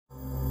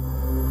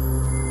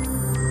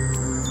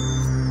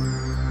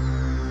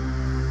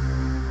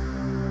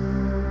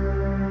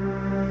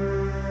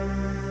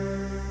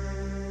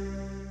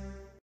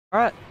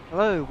Alright,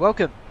 hello,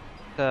 welcome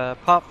to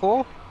part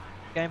 4,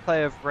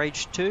 gameplay of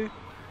Rage 2.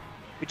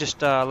 We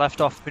just left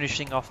off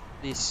finishing off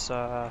this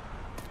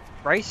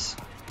race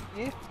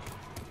here.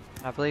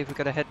 I believe we've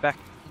got to head back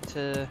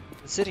into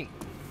the city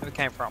where we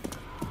came from.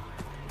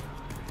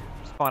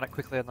 Just find it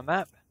quickly on the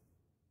map.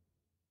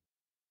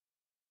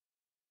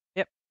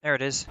 Yep, there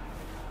it is.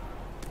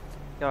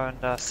 Go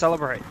and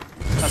celebrate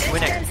us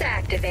winning. Systems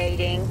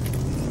activating.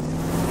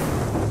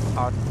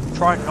 I'll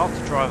try not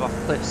to drive off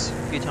cliffs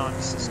a few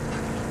times. Just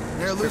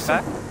There, back. Lucy.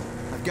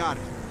 I've got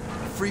it.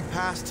 A free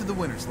pass to the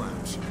Winner's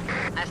Lounge.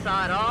 I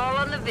saw it all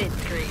on the vid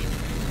screen.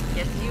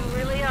 Guess you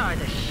really are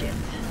the shit.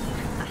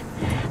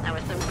 That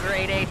was some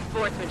grade A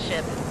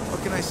sportsmanship.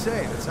 What can I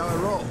say? That's how I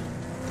roll.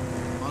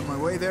 I'm on my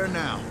way there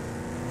now.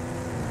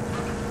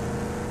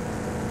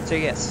 So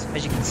yes,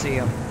 as you can see,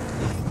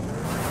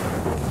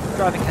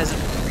 driving hasn't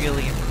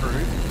really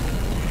improved.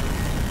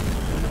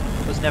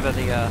 Was never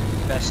the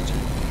best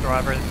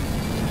driver,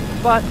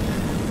 but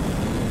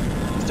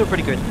still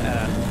pretty good.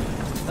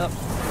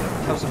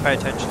 Helps to pay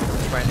attention to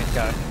where I need to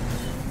go.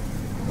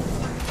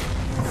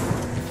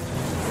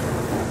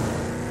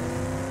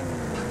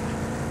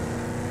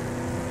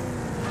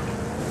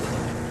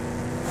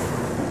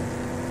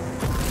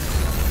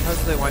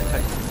 Hopefully it won't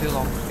take too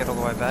long to get all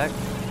the way back.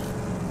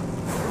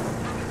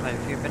 Maybe a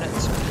few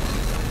minutes.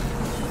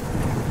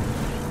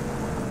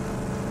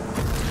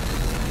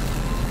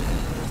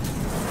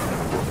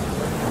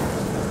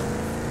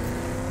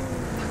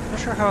 Not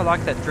sure how I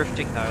like that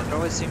drifting though. It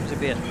always seems a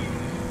bit.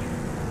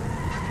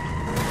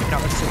 No,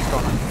 it's still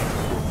gone.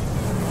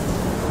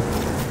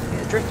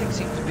 Yeah, drifting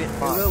seems a bit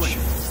much. Lily,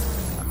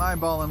 I'm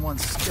eyeballing one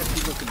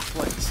sketchy-looking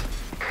place.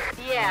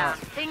 Yeah,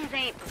 things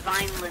ain't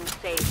Vineland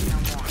safe no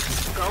more.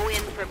 Go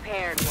in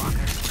prepared,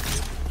 Walker.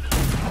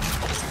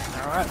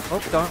 Alright,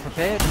 oh, going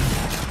prepared.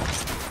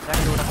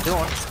 Exactly what I'm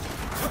doing.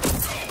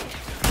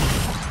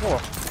 Oh,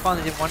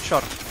 finally did one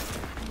shot.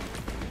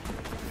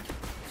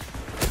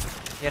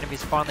 The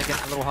enemy's finally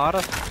getting a little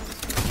harder.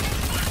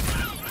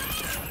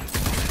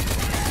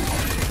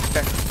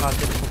 Hard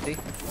difficulty.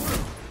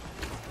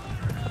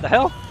 What the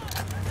hell?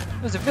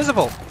 It was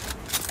invisible!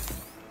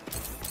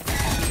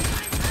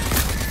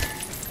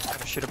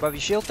 Gotta shoot above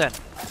your shield then.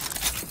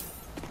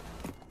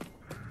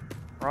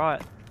 Right.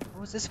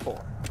 What was this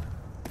for?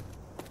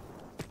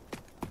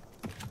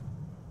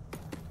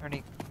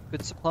 Any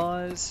good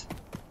supplies?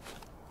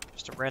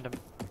 Just a random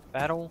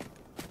battle?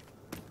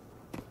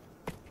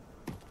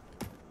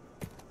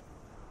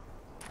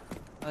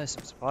 Oh, there's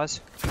some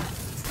supplies.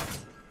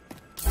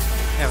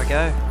 There we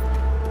go.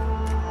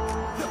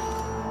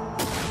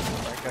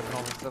 Open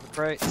all these other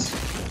crates.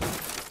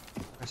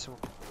 I guess we'll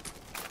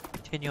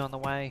continue on the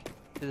way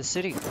to the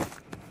city.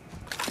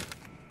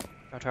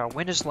 Go to our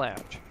Winner's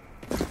Lounge.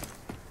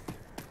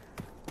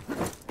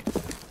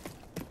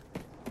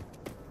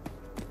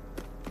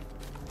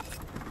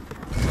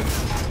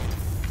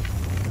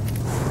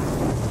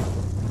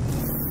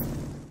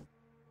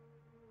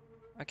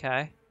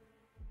 Okay.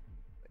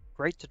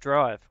 Great to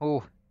drive.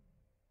 Oh.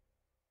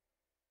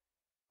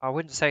 I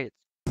wouldn't say it's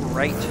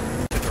great to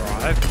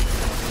drive.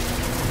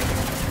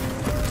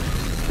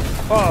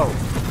 Whoa!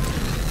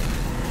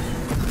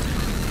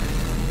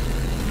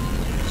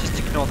 Just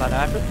ignore that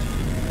happened.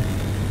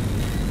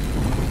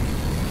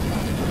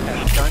 Okay,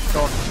 don't go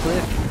off the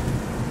cliff.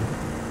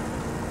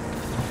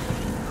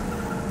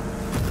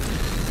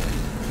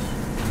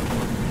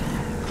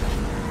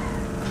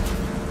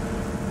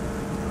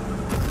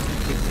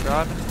 Keep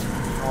driving.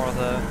 Or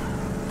the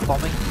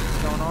bombing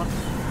going on.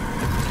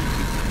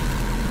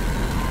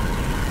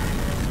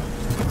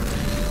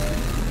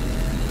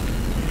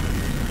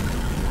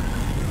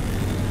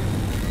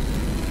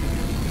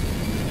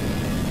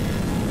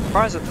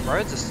 Surprised that the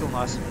roads are still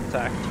nice and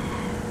intact.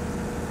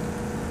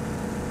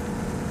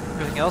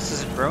 Everything else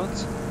is in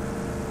ruins.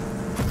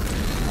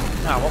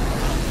 Ah, well.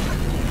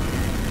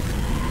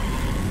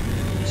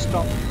 You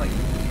stop, like,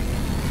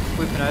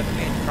 swooping over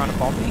me and trying to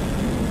bomb me. I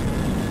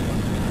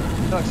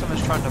feel like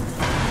someone's trying to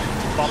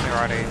bomb me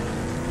right here.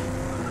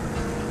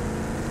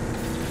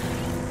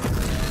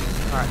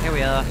 Alright, here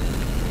we are.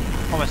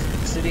 Almost in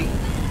the city.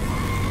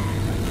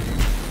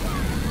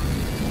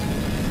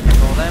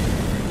 All them.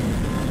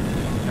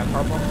 No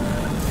problem.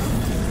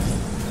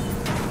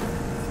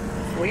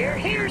 We're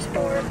here,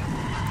 sport.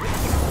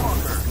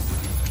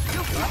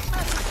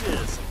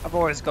 I've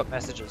always got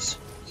messages.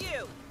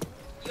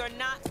 You're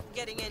not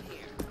getting in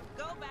here.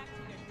 Go back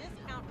to your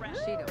discount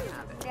restaurant. She don't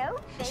have it. No,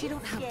 She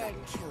don't have that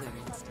killer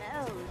instinct.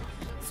 No.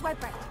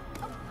 Swipe right.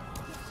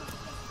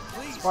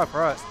 Swipe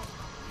right.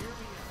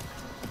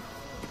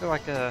 I feel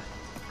like a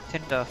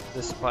Tinder for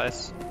this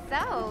place.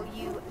 So,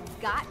 you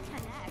got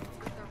connect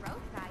with the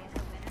road guy at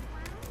the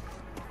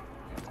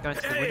Winner's Lounge? Going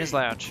to the Winner's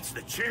Lounge. It's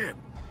the champ.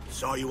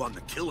 Saw you on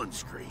the killing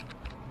spree.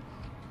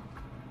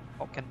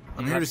 Oh,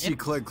 I'm here to see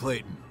Clegg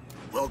Clayton.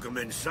 Welcome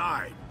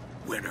inside,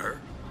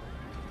 winner.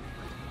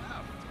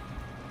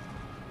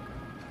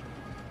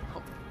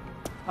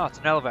 Oh, it's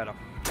an elevator.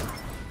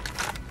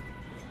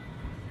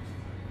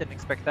 Didn't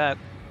expect that.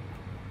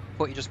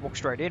 Thought you just walk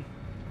straight in.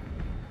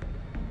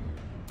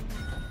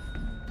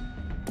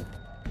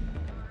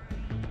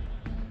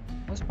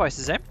 place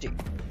is empty.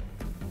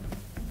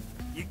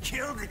 You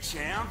killed the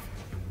champ.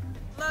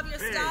 Love your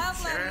Hey, style, champ.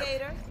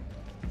 gladiator.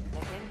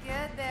 Looking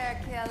good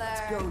there, killer.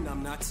 Go,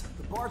 numbnuts.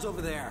 The bar's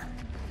over there.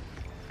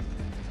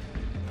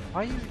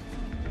 Why are you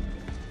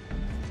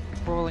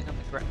crawling on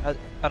the ground?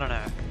 I don't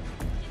know.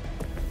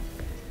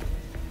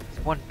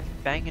 It's one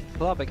banging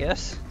club, I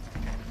guess.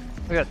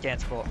 We got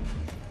dance floor.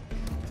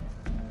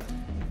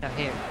 Now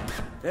here.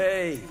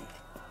 Hey!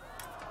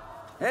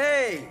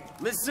 Hey!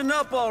 Listen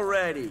up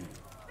already!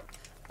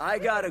 I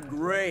got a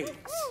great,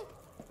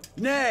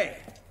 nay,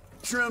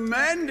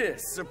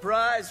 tremendous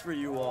surprise for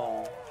you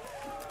all.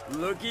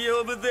 Looky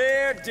over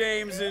there,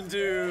 dames and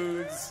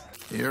dudes.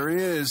 Here he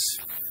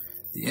is.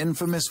 The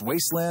infamous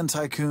wasteland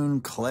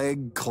tycoon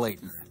Clegg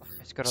Clayton.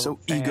 He's got a So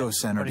little fan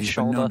ego-centered on his he's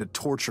been known shoulder. to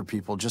torture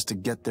people just to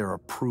get their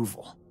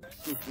approval.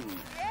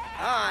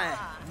 I,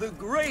 the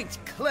great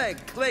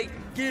Clegg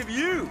Clayton, give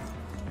you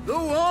the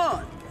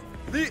one,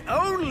 the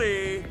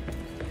only,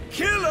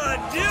 Killer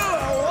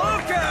Dilla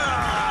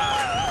Walker!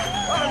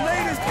 Our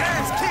latest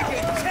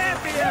ass-kicking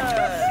champion!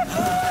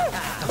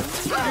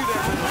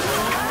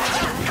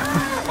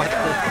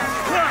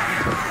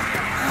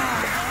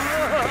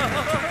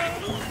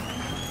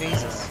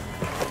 Jesus.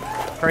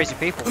 Crazy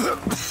people.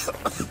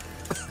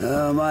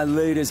 My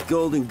latest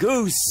golden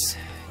goose.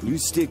 You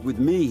stick with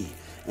me,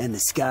 and the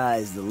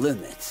sky's the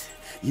limit.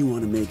 You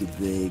want to make it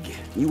big?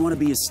 You want to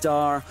be a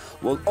star?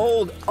 Well,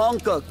 old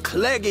Uncle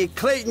Cleggy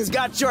Clayton's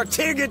got your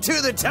ticket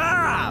to the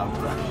top!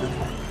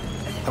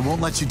 I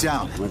won't let you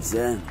down. What's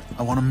that?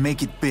 I want to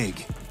make it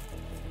big.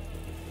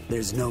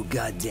 There's no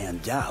goddamn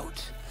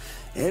doubt.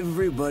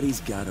 Everybody's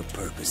got a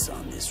purpose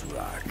on this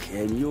rock,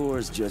 and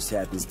yours just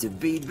happens to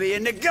be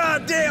being the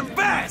goddamn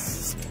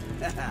best!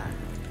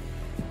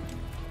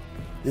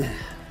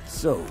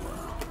 So,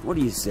 what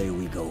do you say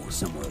we go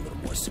somewhere a little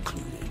more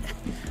secluded?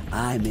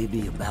 I may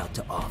be about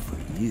to offer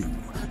you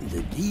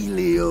the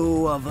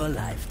dealio of a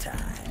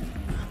lifetime.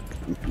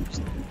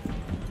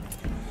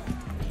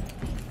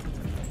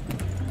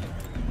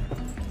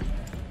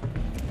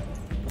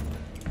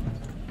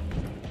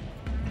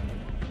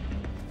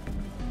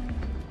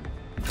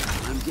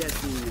 I'm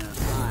guessing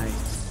I,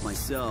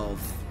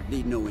 myself,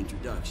 need no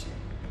introduction.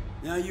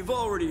 Now, you've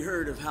already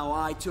heard of how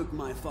I took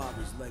my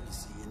father's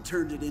legacy and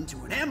turned it into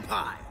an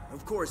empire.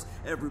 Of course,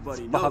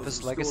 everybody knows Father's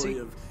the legacy? story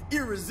of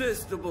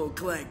irresistible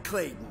Clegg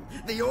Clayton,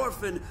 the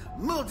orphan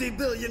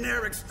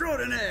multi-billionaire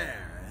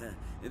extraordinaire.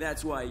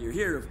 That's why you're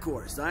here, of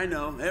course. I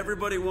know.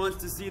 Everybody wants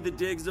to see the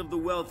digs of the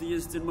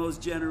wealthiest and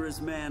most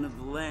generous man of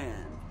the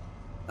land.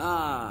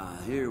 Ah,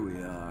 here we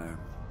are.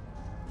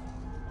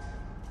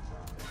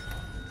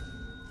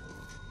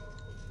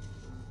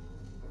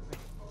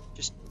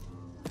 Just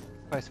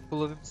place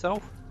full of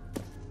himself.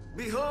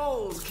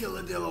 Behold,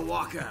 Killer Dilla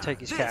Walker. Take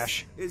his This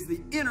cash. is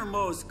the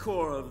innermost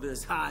core of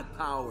this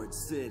high-powered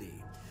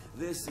city.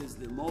 This is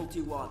the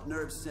multi-watt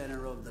nerve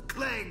center of the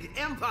Clegg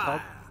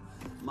Empire.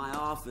 My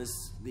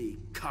office, the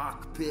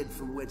cockpit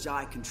from which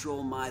I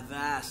control my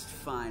vast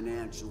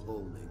financial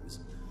holdings.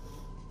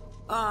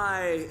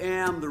 I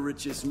am the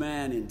richest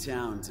man in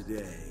town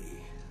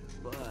today,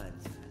 but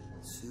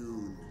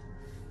soon,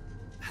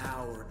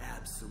 power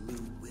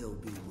absolute will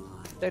be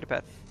mine.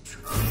 Datapad.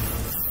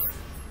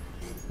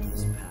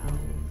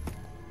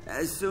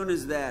 As soon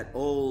as that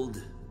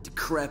old,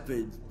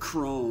 decrepit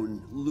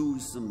crone,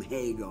 Loosum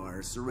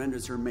Hagar,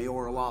 surrenders her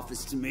mayoral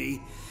office to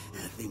me,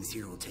 things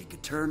here will take a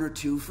turn or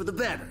two for the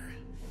better.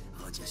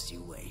 Oh, just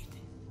you wait.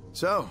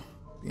 So,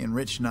 being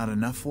rich not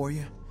enough for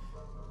you?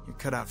 You're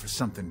cut out for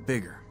something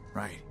bigger,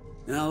 right?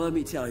 Now, let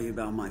me tell you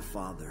about my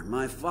father.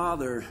 My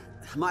father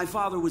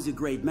was a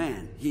great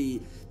man.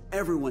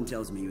 Everyone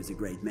tells me he was a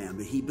great man,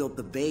 but he built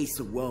the base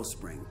of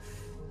Wellspring.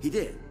 He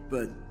did,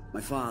 but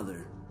my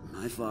father,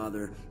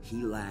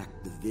 he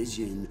lacked the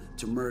vision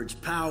to merge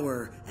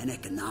power and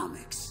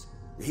economics.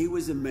 He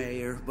was a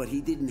mayor, but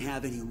he didn't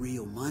have any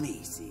real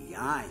money, see.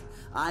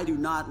 I do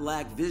not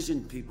lack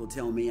vision, people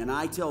tell me, and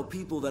I tell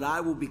people that I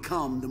will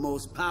become the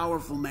most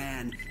powerful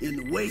man in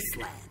the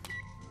wasteland.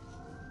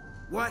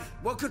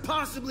 What could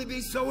possibly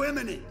be so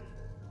imminent?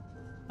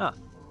 Huh.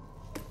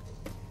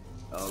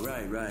 Oh,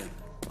 right.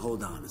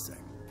 Hold on a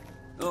second.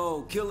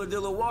 Oh, Killer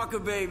Dilla Walker,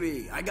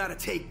 baby. I gotta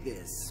take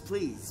this.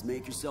 Please,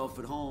 make yourself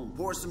at home.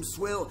 Pour some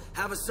swill,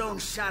 have a sewn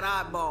shot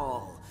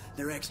eyeball.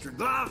 They're extra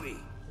glovy.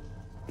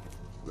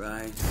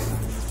 Right?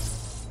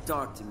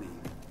 Talk to me.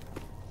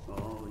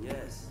 Oh,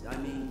 yes.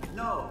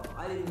 No,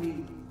 I didn't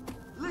mean...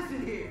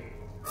 Listen here.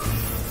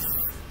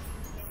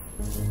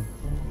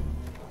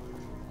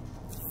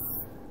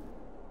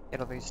 Get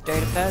all these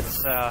data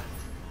pads,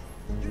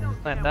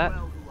 plan that.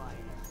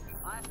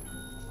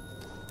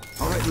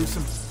 Alright,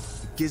 Loosum.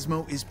 The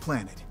gizmo is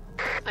planted.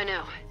 I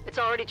know. It's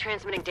already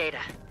transmitting data.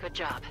 Good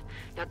job.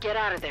 Now get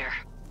out of there.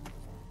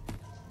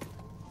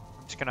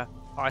 I'm just gonna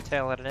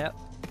hightail it out.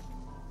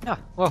 Ah,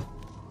 well.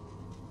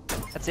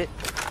 That's it.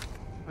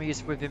 My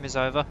use with him is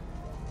over.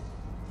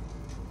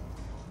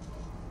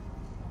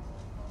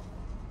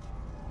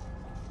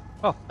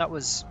 Oh, that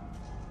was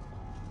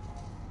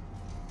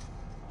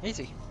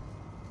easy.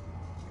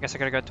 I guess I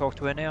gotta go talk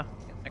to her now.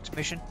 Get the Next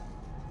mission.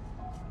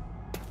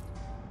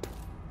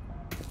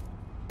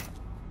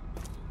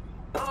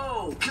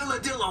 Oh,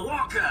 Killadilla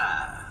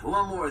Walker!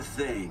 One more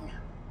thing.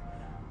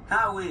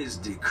 How is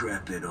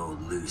decrepit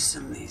old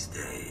Lucem these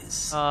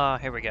days? Ah,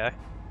 here we go.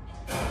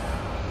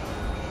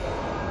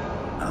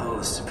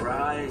 Oh,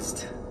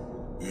 surprised?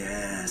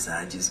 Yes,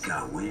 I just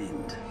got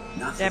wind.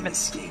 Nothing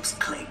escapes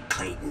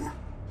Clayton.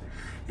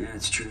 Yeah,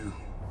 it's true.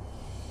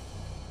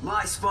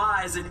 My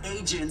spies and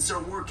agents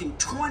are working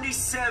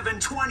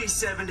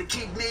 27/27 to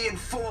keep me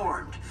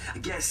informed. I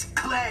guess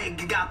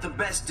Clegg got the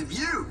best of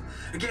you.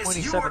 I guess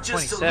you're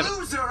just a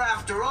loser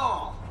after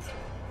all.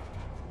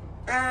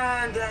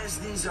 And as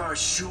these are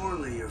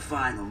surely your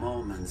final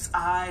moments,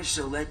 I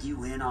shall let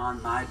you in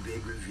on my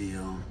big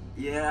reveal.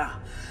 Yeah,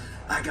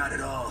 I got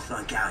it all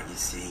thunk out, you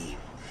see.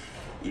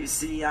 You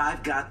see,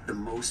 I've got the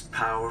most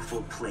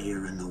powerful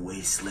player in the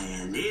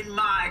wasteland in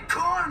my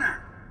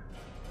corner.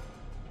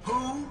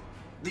 Who?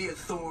 The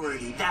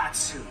Authority,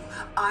 that's who.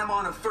 I'm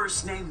on a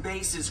first-name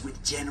basis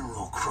with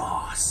General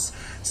Cross.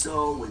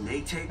 So when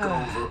they take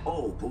over,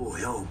 oh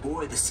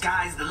boy, the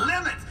sky's the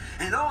limit.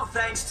 And all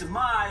thanks to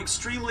my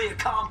extremely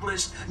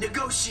accomplished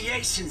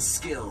negotiation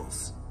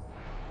skills.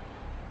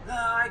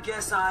 I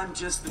guess I'm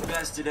just the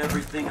best at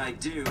everything I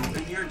do,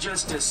 and you're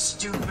just a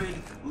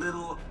stupid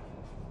little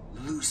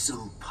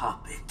Lucem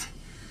puppet.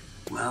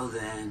 Well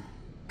then,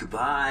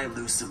 goodbye,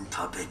 Lucem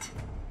puppet.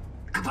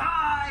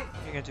 Goodbye!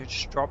 You're going to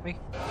just drop me?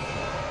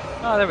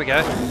 Oh, there we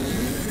go.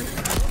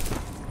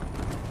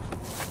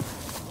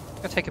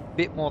 Gonna take a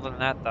bit more than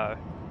that, though.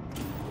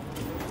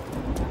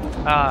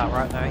 Ah,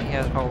 right, no, he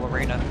has a whole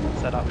arena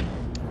set up.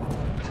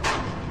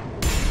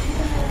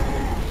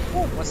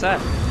 Ooh, what's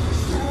that?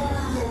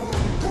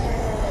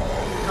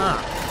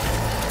 Ah.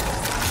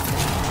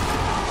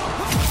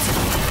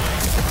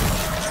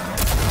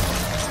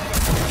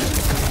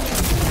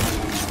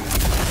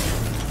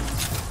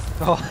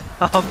 Oh,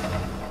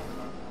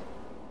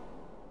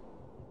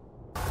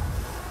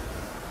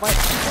 wait,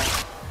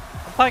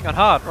 I'm playing on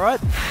hard, right?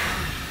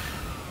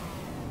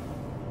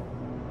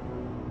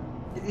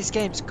 This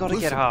game's gotta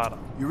get harder.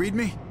 You read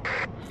me?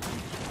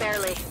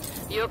 Barely.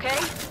 You okay?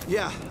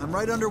 Yeah, I'm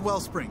right under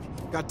Wellspring.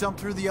 Got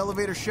dumped through the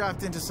elevator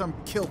shaft into some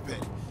kill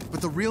pit.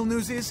 But the real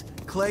news is,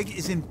 Clegg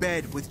is in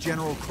bed with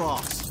General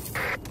Cross.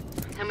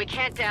 And we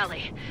can't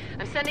dally.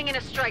 I'm sending in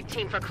a strike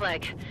team for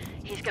Clegg.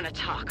 He's gonna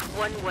talk,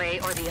 one way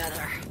or the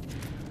other.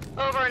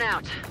 Over and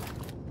out.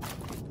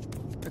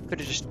 I could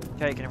have just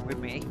taken him with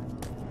me.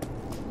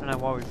 I don't know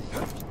why we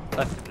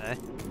left him there.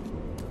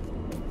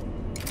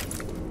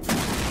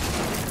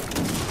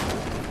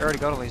 I already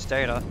got all his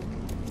data.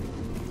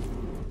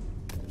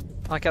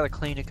 I like how the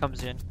cleaner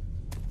comes in,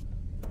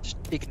 just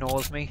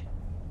ignores me.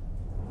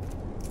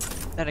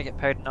 Then I get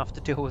paid enough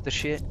to deal with the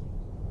shit.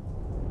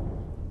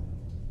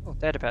 Oh,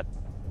 datapad.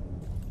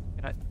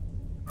 Good night.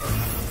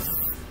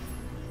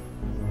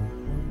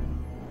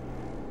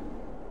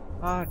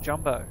 Ah,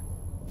 Jumbo.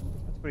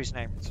 That's what his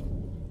name is.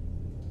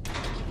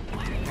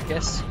 I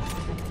guess.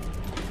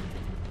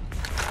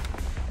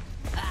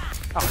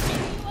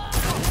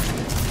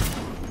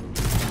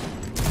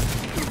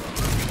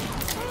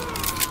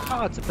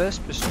 Oh, it's a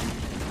burst pistol.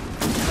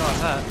 Oh,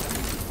 that.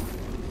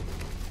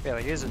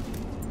 Barely use it.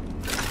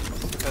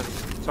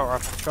 It's all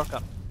right for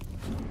shotgun.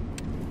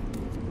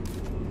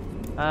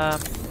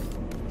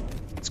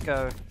 Let's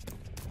go.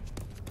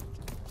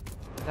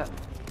 That.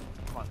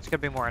 Come on, there's gotta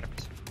be more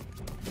enemies.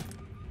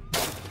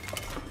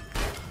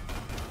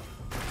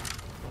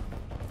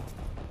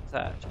 What's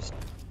that? Just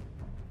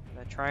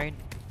that train.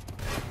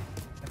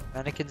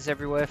 Mannequins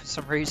everywhere for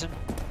some reason.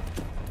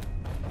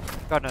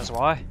 God knows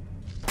why.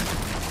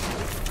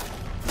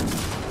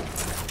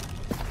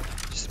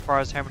 Just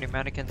surprised how many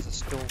mannequins are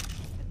still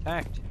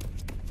intact.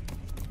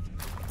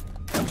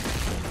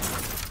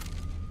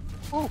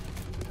 Oh!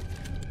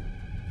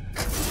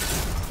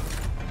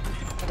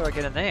 How do I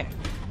get in there?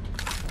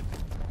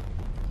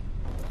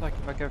 Looks like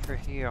if I go through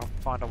here, I'll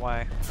find a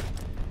way.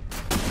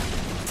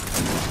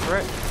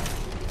 Correct.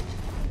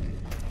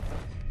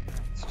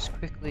 Let's just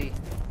quickly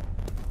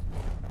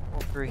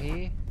walk through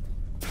here.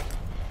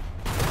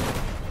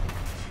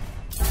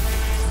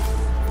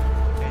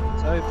 And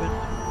it's open.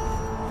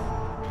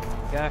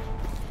 There we go.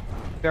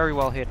 Very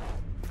well hidden.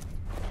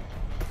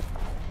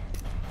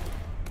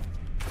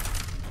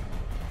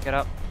 Get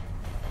up.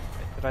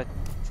 Did I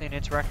see an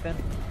interact then?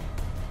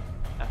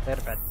 No, they're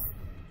to bed.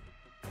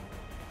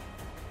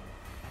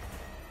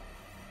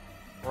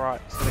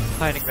 Right, so they're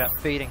complaining about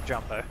feeding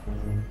Jumbo.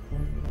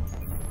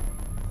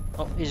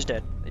 Oh, he's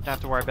dead. You don't have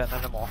to worry about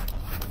that anymore.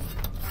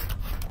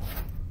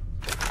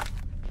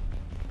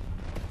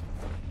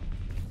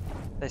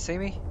 They see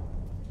me?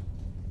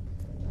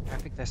 I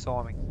think they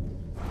saw me.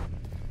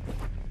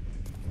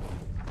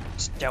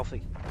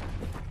 Stealthy.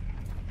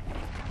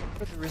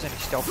 But there is any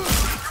stealth.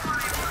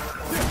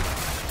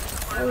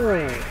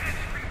 Oh.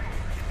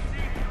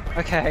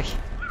 Okay.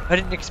 I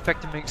didn't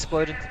expect him to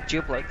explode into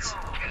giblets.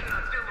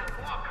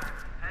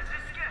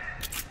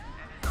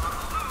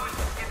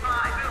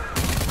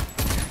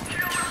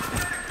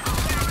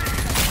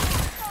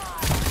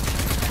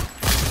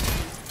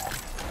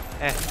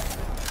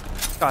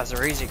 These guys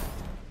are easy.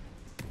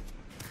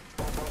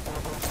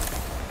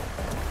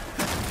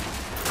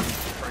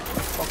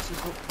 Boxes.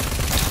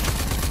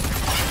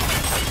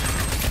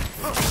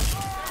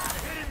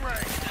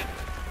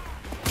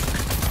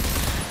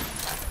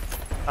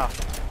 Ah.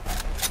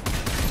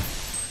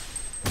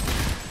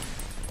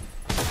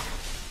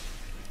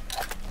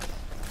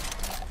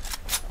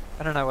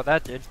 I don't know what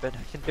that did, but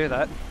I can do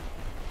that.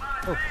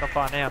 Oh, not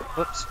far now.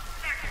 Whoops.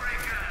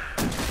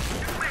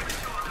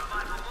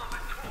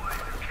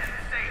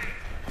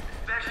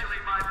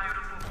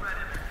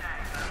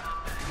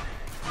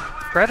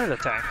 Predator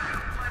tank?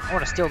 I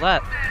want to steal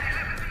that.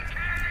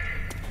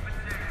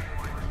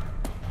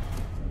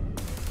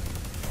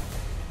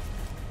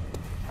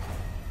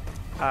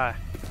 Ah,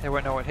 they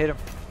won't know what hit him.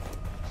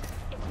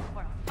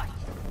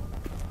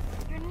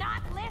 You're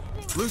not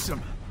listening. Lose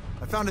him.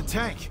 I found a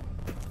tank.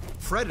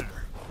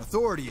 Predator.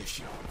 Authority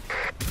issue.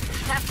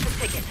 That's the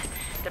ticket.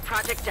 The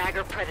Project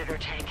Dagger Predator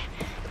tank.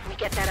 If we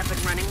get that up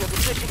and running, we'll be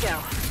good to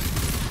go.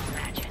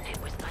 Imagine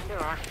it was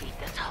under our feet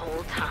this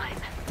whole time.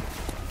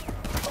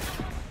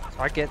 So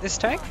I get this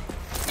tank?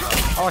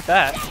 I like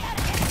that.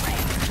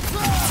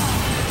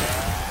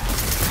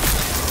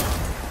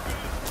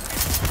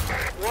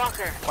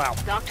 Walker. Wow.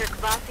 Dr.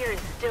 Kvasir is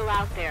still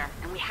out there,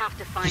 and we have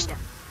to find him.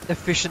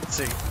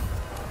 Efficiency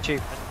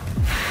achievement.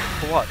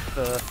 For what?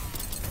 For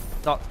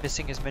not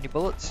missing as many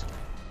bullets?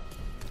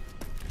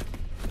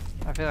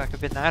 I feel like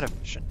I've been that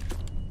efficient.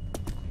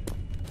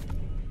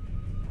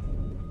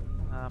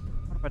 What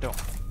am I doing?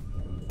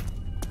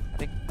 I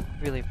didn't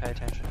really pay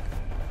attention.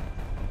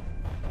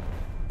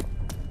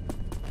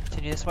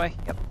 Continue this way?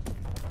 Yep.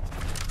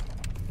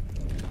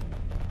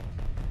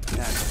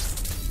 Okay.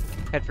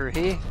 Head through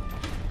here.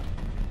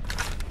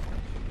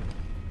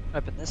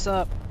 Open this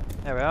up.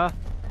 There we are.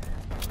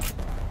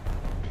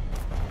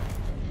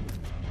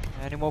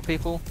 Any more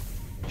people?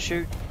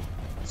 Shoot.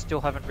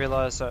 Still haven't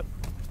realised that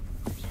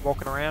I'm just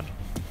walking around.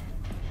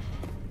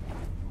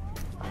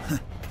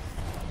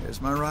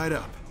 Here's my ride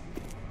up.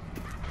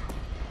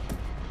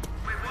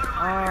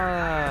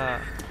 Ah,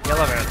 the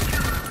elevator.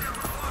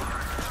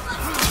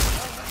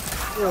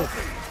 Ugh.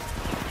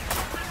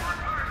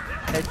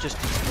 Head just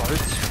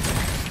explodes.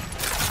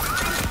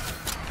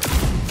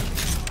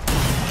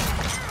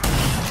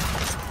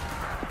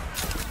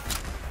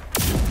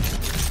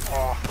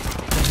 Oh.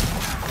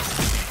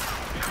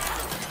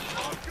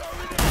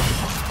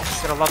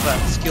 Gotta love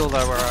that skill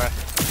though where I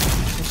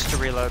insta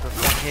reload with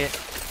one hit.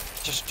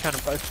 Just turn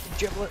them both into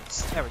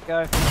giblets. There we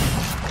go.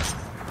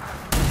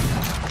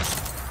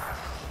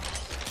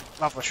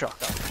 Love the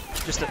shotgun.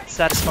 Just a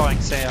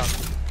satisfying sound.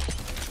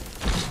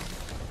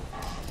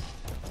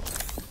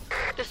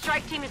 The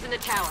strike team is in the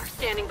tower,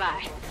 standing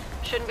by.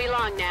 Shouldn't be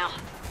long now.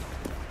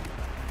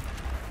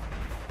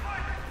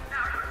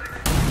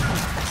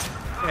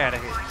 Get out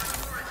of here.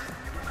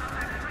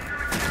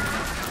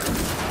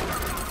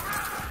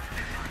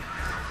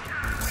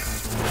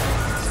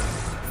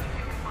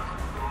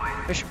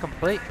 Mission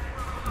complete.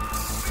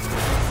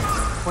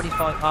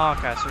 25. Oh,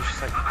 okay, so it's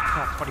just like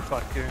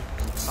 25 goons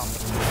or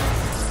something.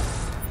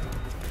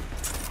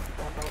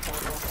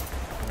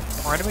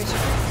 More enemies?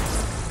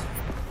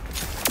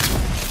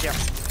 Yeah.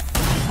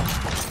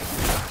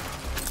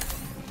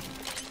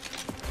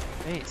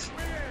 Neat.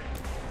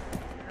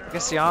 I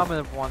guess the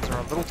armored ones are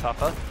a little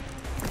tougher.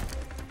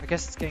 I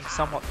guess it's getting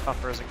somewhat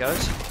tougher as it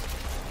goes.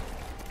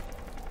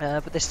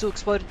 But they still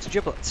explode into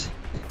giblets.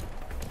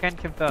 Can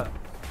confirm.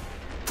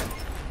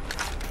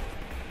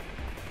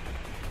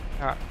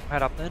 Alright,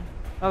 head up then.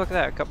 Oh, look at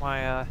that, I got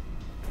my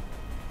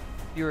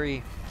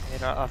Fury,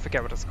 I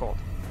forget what it's called.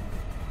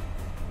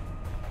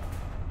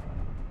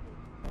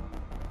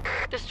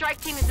 The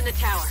strike team is in the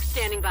tower,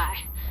 standing by.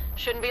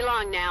 Shouldn't be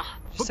long now.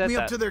 Hook me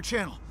up to their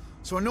channel,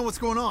 so I know what's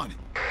going on.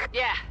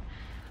 Yeah.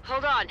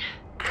 Hold on.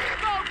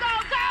 Go,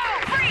 go,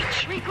 go!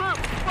 Breach!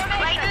 Regroup!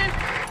 Clayton,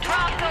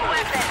 drop the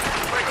weapon!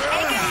 We're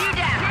taking you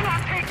down! You're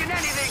not taking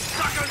anything,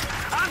 suckers!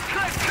 I'm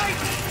Cliff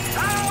Clayton!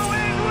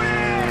 Halloween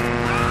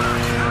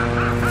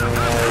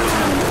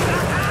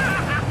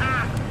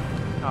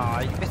Aw,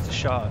 you missed a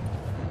shot.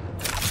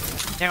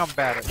 Now I'm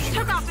bad at He shooting.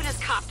 took off in his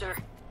copter.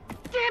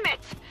 Damn it!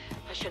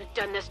 I should have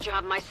done this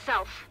job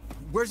myself.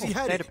 Where's he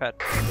headed?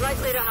 Datapad.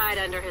 Likely to hide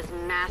under his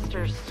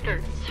master's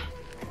skirts.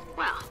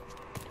 Well,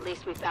 at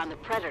least we found the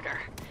Predator.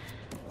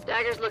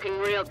 Dagger's looking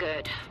real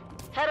good.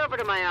 Head over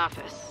to my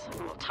office,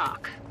 and we'll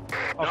talk.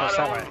 Office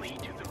that Not way. only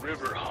do the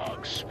River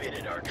Hogs spit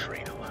at our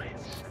trade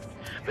alliance,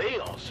 they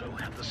also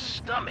have the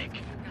stomach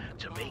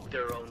to make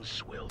their own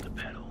swill to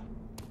peddle.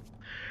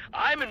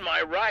 I'm in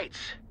my rights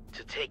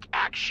to take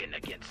action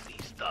against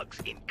these thugs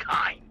in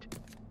kind.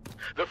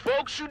 The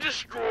folks who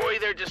destroy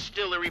their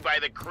distillery by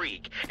the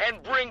creek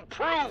and bring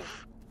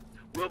proof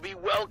will be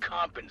well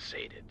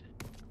compensated.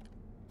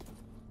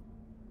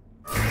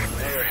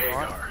 Mayor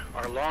Hagar,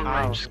 our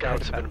long-range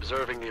scouts have been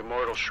observing the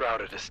Immortal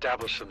Shrouded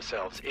establish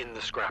themselves in the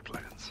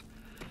Scraplands.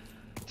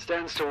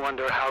 Stands to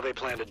wonder how they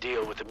plan to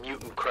deal with the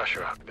mutant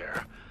crusher out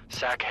there,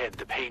 Sackhead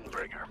the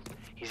Painbringer.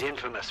 He's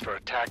infamous for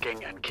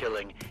attacking and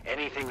killing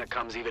anything that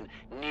comes even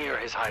near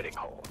his hiding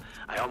hole.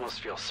 I almost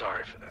feel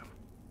sorry for them.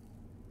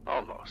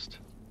 Almost.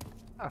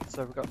 Ah,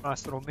 so we've got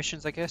nice little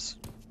missions, I guess.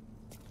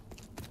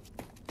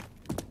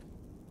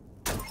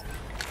 I'll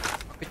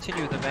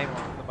continue with the main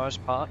one for the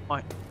most part.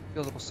 Might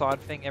do a little side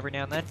thing every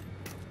now and then.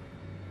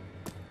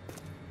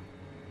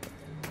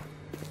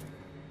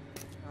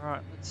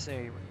 Alright, let's see.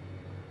 Is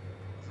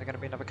there going to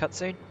be another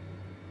cutscene?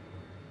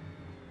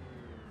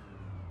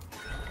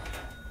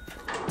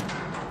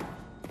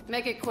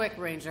 Make it quick,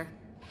 Ranger.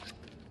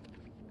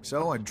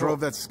 So I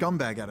drove that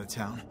scumbag out of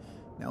town.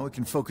 Now we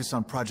can focus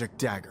on Project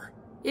Dagger.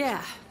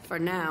 Yeah, for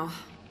now.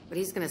 But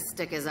he's gonna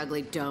stick his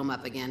ugly dome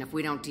up again if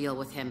we don't deal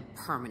with him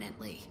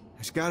permanently.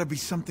 There's gotta be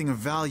something of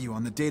value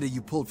on the data you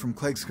pulled from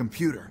Clegg's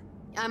computer.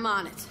 I'm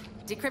on it.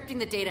 Decrypting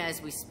the data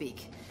as we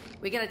speak.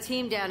 We got a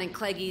team down in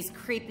Cleggy's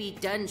creepy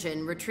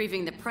dungeon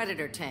retrieving the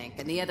Predator tank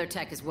and the other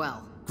tech as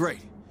well.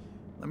 Great.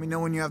 Let me know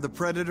when you have the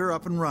Predator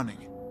up and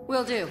running.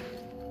 Will do.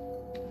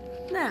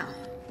 Now,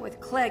 with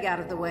Clegg out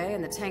of the way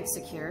and the tank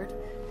secured,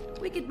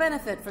 we could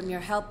benefit from your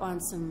help on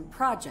some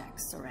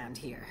projects around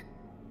here.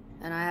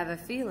 And I have a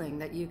feeling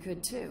that you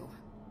could too.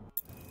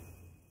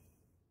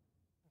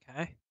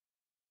 Okay.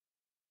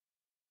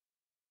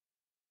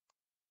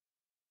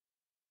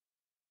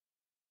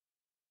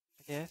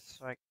 I guess,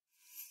 like,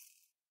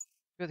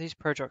 got these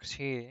projects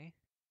here.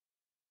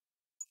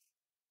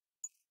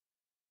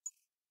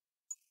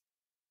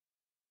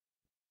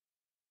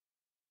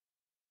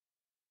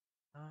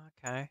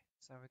 Okay,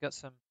 so we've got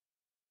some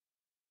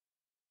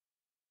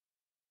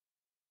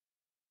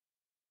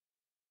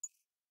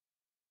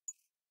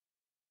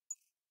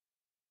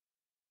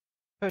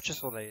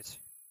purchase all these.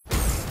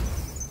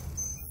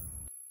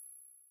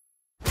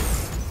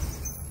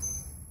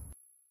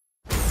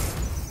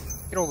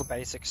 Get all the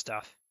basic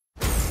stuff.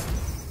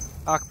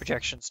 Arc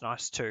projection's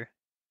nice too.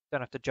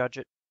 Don't have to judge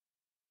it.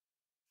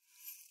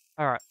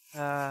 Alright,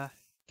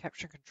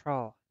 capture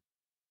control.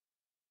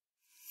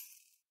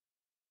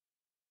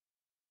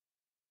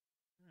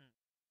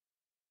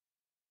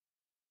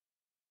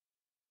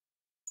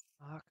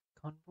 Arc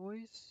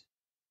convoys?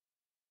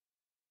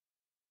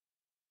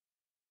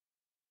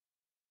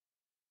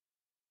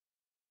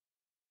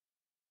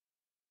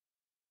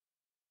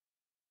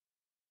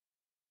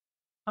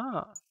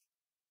 Ah.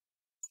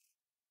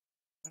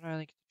 I don't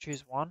think you can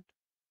choose one.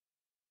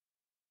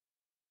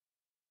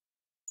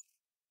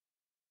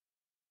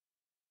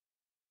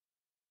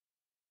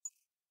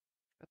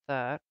 Got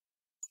that.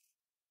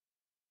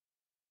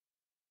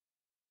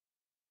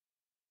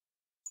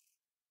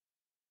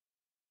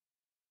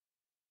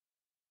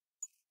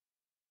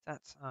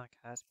 That's okay,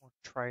 that's more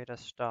trader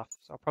stuff,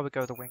 so I'll probably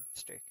go with the wing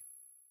stick.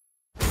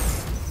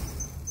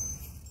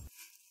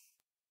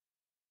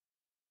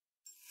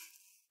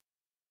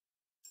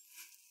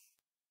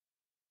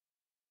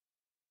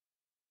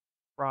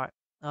 Right,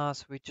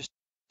 so we just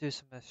do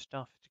some of this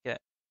stuff to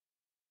get...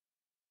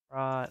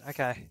 Right,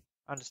 okay,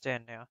 I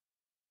understand now.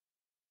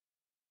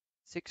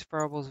 6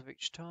 variables of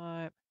each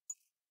type.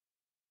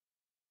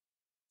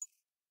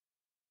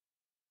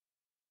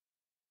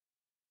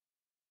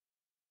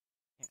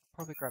 Yeah,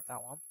 probably grab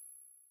that one.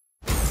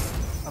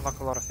 Unlock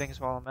a lot of things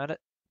while I'm at it.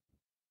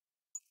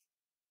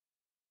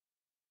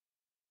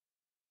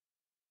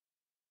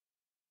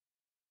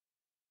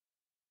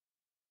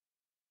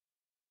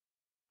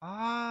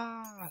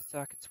 Ah, so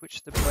I can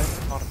switch the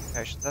weapon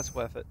modifications, that's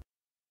worth it.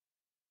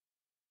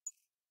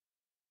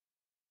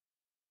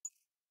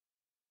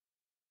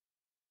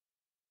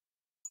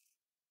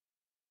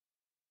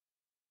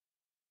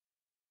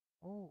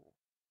 Oh.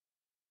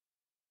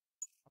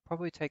 I'll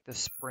probably take the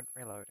sprint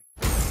reloading.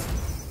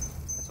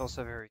 That's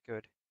also very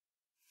good.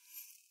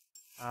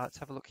 Let's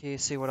have a look here,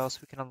 see what else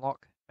we can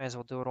unlock. May as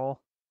well do it all.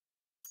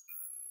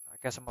 I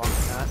guess I'm locking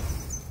that.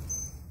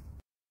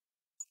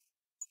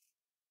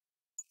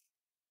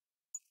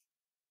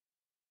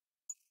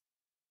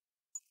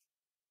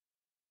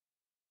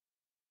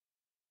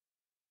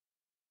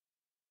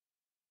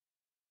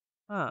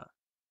 Huh.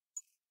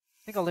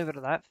 I think I'll leave it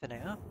at that for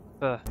now,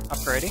 for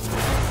upgrading.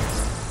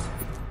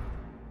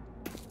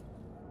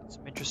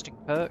 Some interesting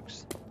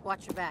perks.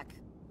 Watch your back.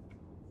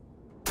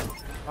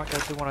 Might go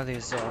do one of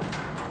these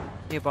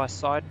nearby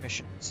side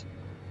missions.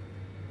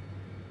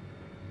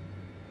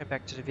 Go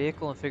back to the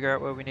vehicle and figure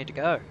out where we need to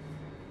go.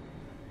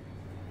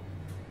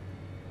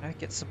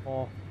 Get some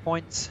more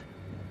points.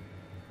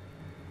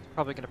 It's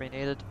probably going to be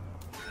needed.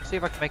 See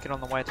if I can make it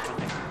on the way to my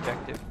next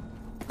objective.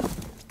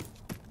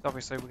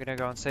 Obviously we're going to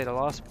go and see the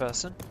last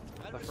person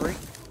for free.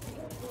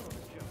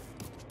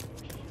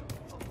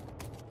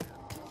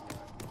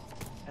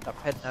 End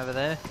up heading over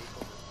there.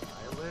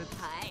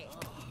 Hi.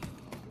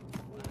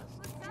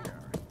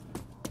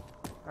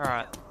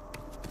 Alright.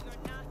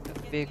 Got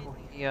the vehicle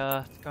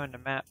here. Let's go into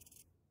map.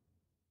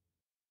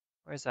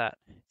 Where's that?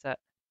 Is that...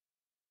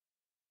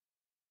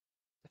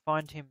 To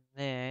find him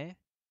there.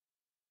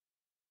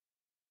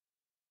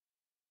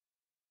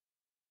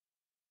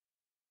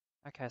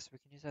 Okay, so we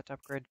can use that to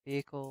upgrade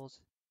vehicles.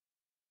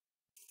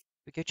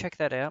 We can check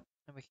that out,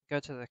 and we can go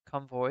to the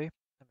convoy,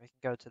 and we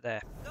can go to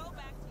there. Go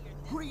back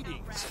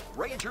Greetings,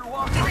 Ranger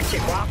Walker.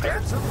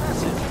 There's a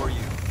message for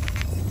you.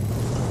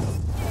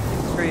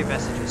 Screw your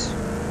messages.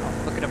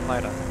 I'll look at them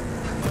later.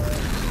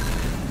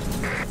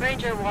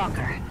 Ranger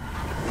Walker,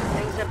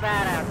 things are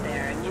bad out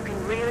there, and you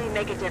can really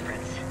make a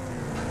difference.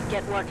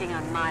 Get working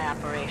on my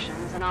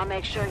operations, and I'll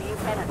make sure you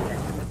benefit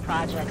from the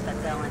projects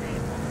that they'll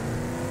enable.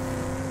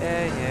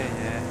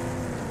 Yeah.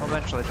 I'll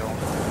eventually do.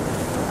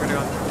 We're gonna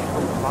go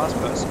and the last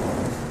person.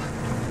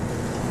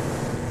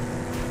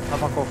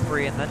 Unlock all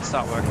 3 and then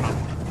start working on it.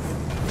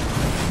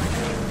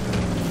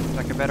 Seems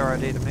like a better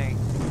idea to me.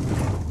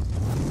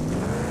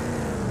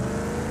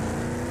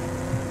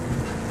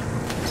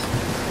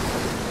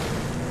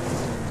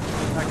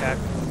 Okay.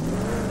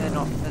 They're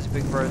not, there's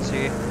big roads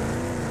here.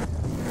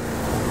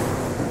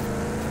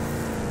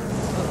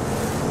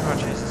 Oh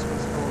Jesus,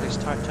 what's all these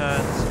tight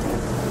turns?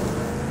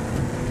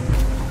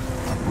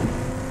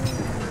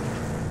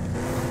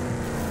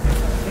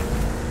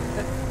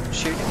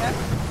 Shooting at?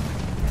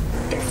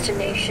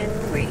 Destination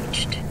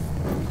reached.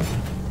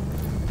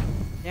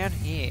 Down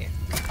here.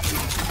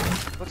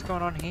 What's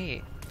going on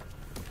here?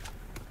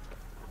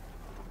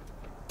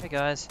 Hey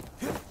guys.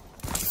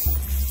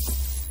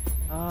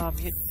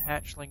 Mutant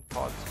hatchling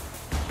pods.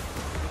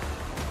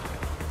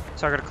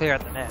 So I gotta clear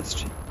out the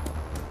nest.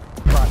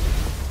 Right.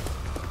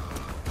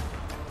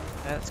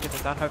 Yeah, let's get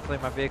it done. Hopefully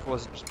my vehicle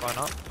isn't just blown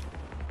up.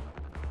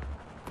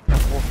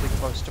 I'm awfully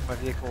close to my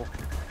vehicle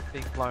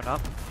being blown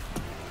up.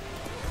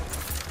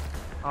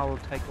 I will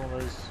take all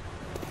those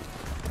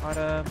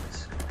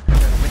items.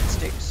 Wind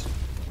sticks.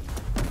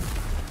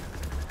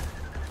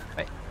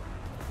 Wait.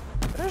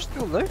 Did I just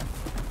do a loot?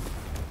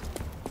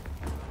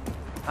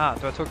 Ah,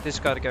 do I talk to this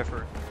guy to go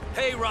through?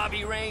 Hey,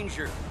 Robbie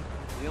Ranger.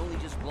 We only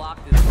just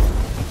blocked this road.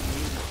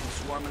 Mutants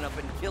from swarming up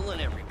and killing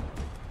everyone.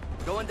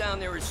 Going down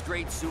there is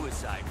straight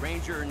suicide,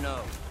 Ranger or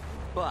no.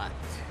 But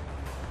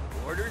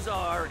orders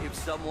are, if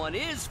someone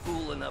is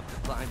fool enough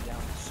to climb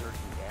down to certain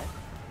death,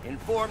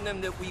 inform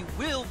them that we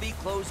will be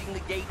closing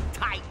the gate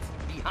tight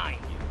behind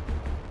you.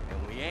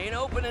 And we ain't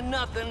opening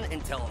nothing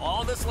until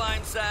all the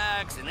slime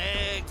sacks and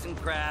eggs and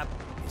crap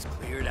is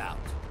cleared out.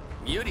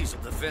 Muties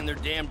will defend their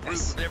damn brood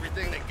with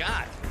everything they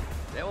got.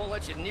 They won't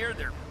let you near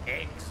their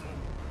eggs and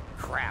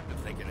crap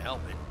if they can help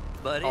it.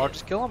 But I'll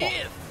just kill them all.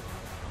 If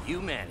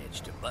you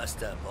manage to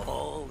bust up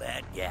all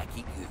that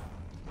yucky goo,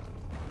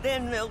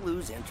 then they'll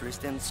lose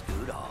interest and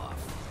scoot off.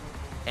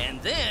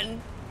 And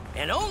then,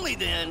 and only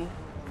then,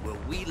 will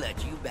we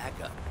let you back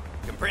up.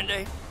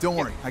 Comprende? Don't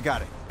worry, I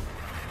got it.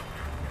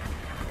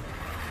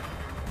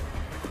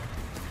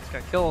 Let's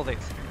go kill all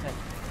these. And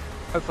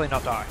hopefully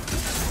not die.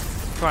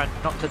 Try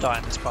not to die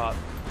in this part.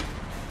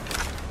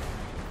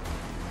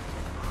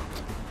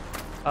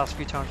 Last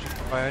few times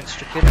with my own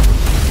stupidity.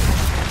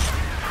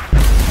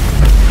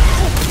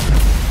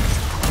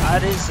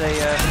 That is a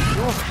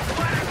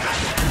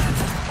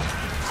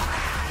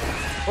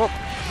oh,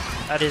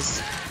 that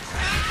is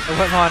a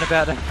wet line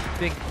about it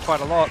being quite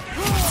a lot.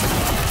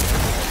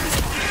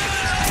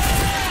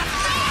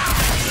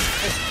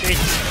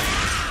 Jesus.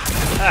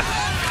 Ah.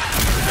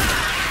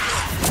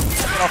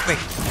 Get off me.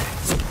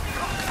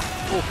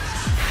 Oh.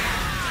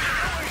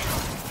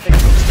 Take a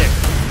stick.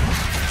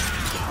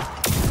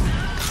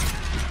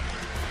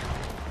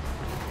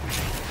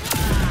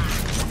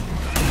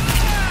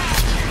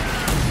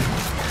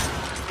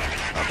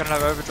 Not gonna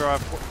have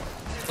overdrive.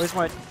 Where's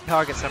my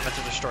targets I'm meant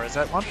to destroy? Is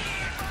that one?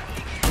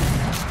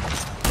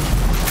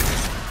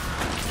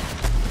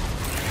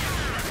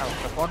 That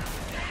looks like one.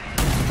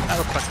 That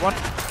looks like one.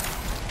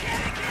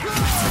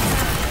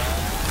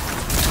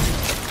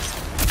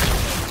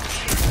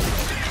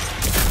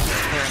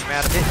 Clearing him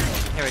out a bit.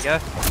 Here we go.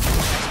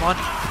 Next one.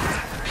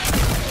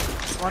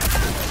 Next one.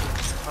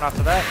 One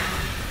after that.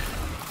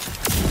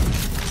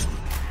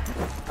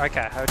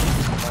 Okay, how do you do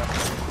that?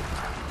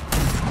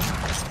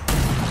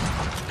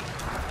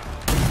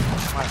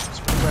 Might have to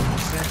switch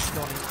weapons then.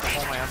 Don't need to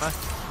hold my ammo.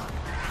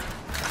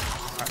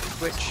 Alright,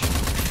 switch.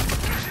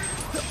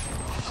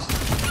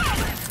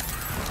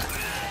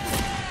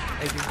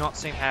 They do not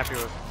seem happy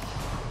with it.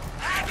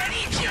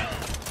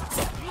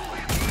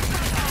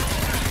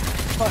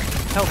 But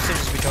health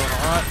seems to be going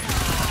alright.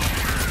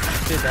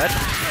 Too bad.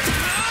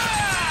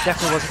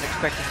 Definitely wasn't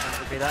expecting them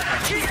to be that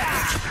many.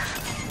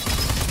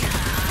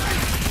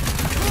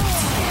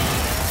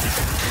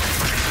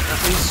 At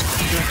least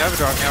doing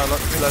overdrive now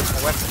reloads my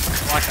weapon.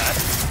 I like that.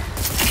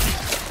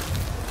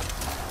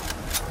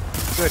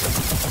 Good.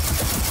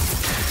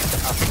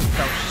 I think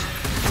that was just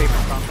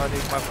keeping fun by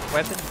doing my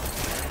weapon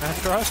in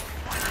overdrive.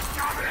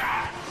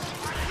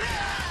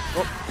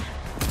 Oh.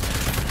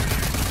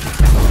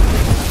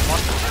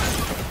 One.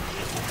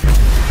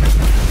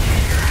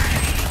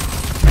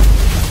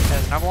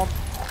 There's another one.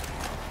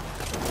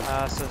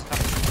 So there's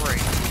number 3.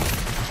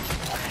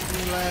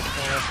 2 left,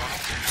 or there's one.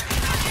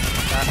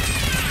 That.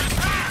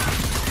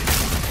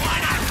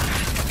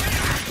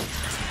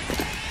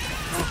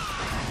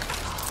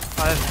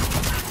 Oh,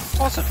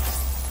 awesome.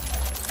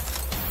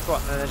 What,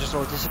 and then they just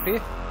all disappear?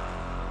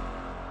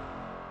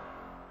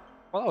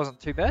 Well, that wasn't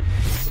too bad.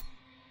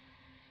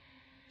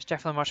 It's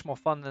definitely much more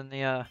fun than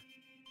the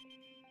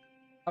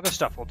other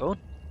stuff all done.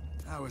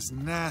 That was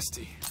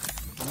nasty.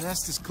 The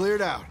nest is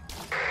cleared out.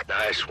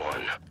 Nice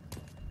one.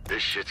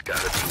 This shit's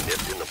gotta be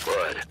nipped in the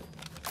bud.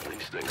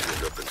 These things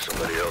end up in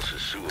somebody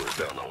else's sewers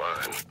down the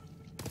line.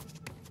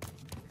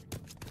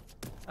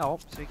 Oh,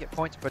 so you get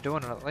points by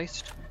doing it at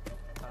least.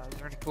 Is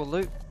there any cool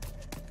loot?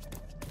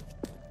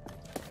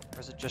 Or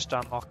is it just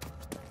unlock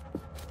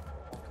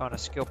all kind of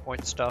skill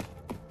point stuff?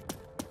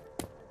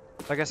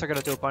 So I guess I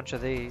gotta do a bunch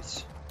of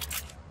these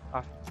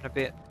in a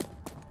bit.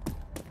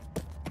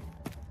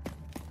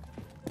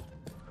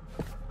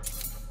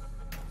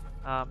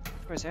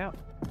 Which way's out?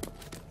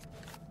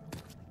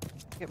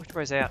 I forget which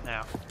way's out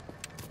now.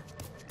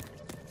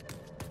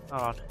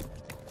 Hold on.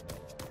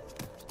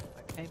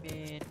 I came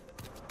in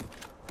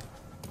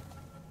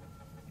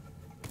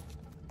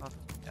off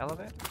the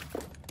elevator?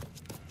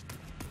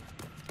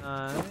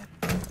 No.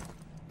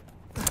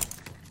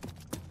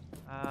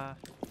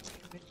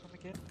 Come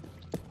again?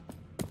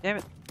 Damn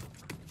it!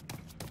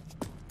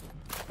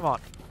 Come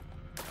on.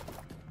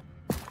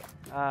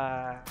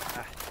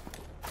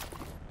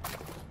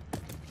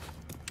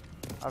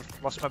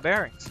 I've lost my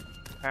bearings,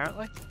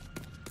 apparently.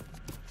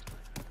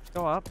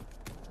 Go up,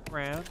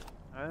 around,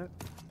 no.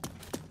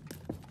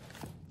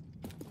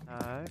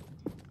 No.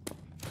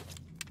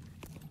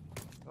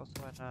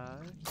 Also a no.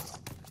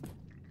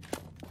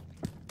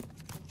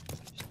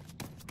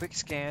 Just quick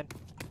scan.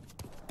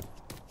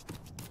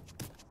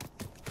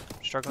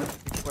 I'm struggling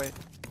to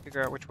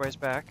figure out which way is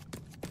back.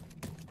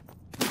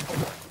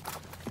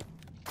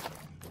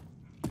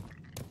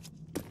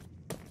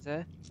 Is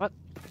there? What?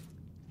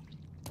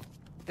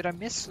 Did I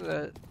miss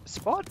a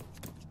spot?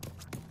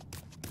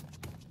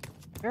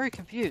 Very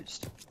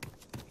confused.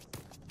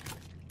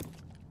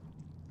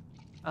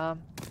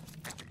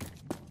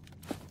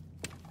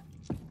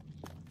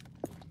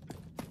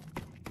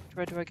 Which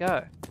way do I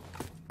go?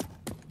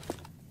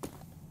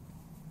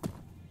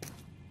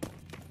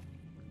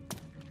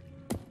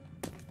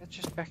 That's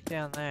just back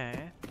down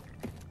there.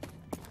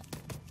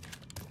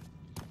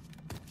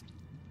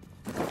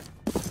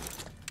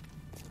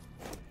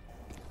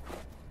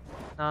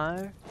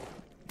 No.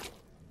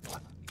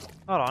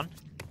 Hold on.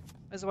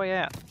 Where's the way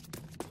out?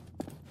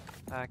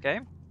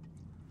 Game?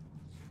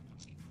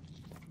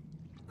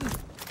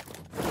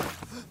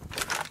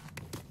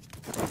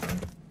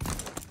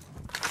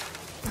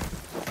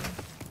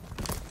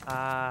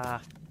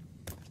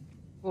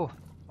 Oh,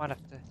 might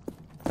have to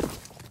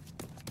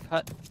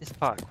cut this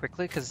part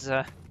quickly because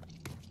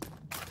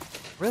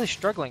really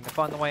struggling to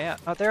find the way out.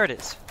 Oh, there it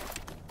is.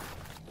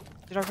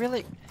 Did I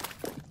really?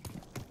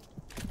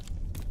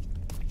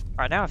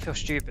 Alright, now I feel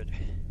stupid.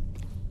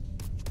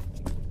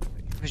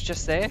 It was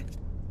just there?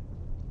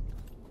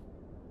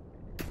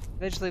 Did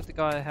they just leave the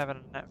guy having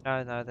a nap?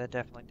 No, they're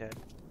definitely dead.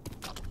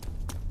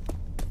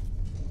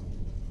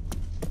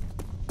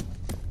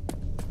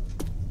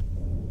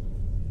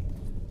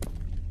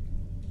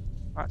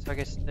 Alright, so I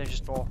guess they're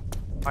just all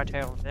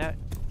hightailing out.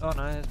 Oh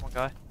no, there's one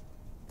guy.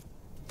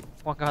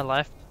 One guy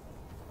left.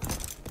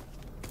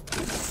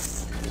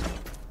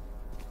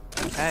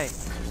 Okay.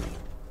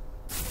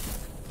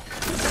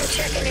 I'm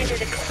checking into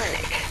the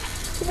clinic.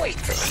 Wait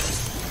for me.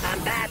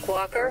 I'm back,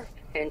 Walker,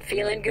 and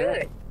feeling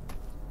good.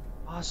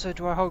 Oh, so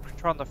do I hold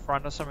control on the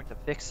front or something to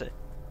fix it?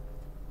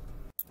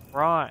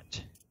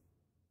 Right.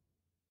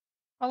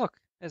 Oh look,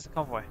 there's the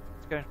convoy.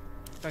 Let's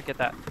go get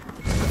that.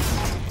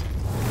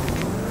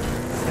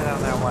 Get out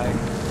of their way.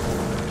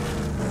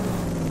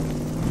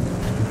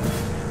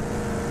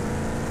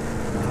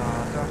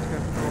 Oh, do I have to go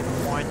through all the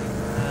winding?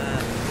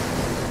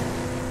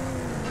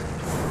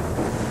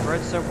 The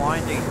road's so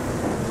windy.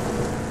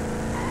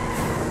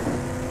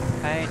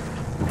 Pain.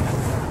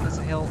 There's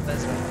a hill,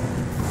 there's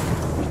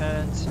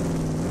turns.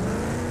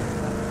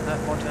 No,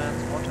 more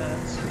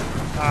turns.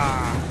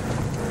 Ah.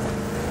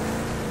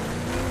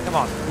 Come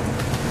on.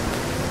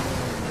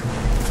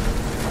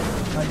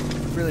 I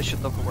really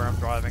should look at where I'm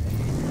driving.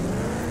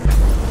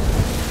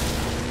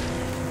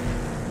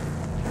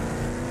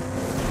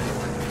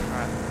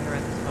 Alright, I'm gonna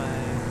run this way.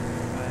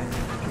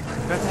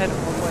 Do I have to head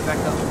all the way back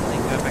up and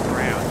then go back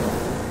around?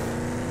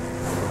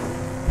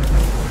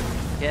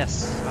 Yes,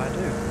 I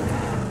do.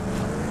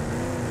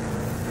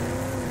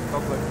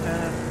 Cogwheel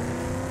turn.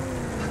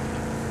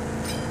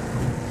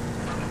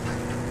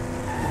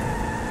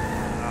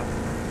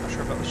 Not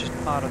sure if it was just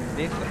part of the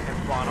vehicle that kept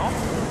flying off.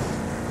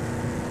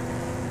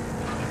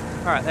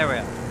 Alright, there we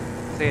are.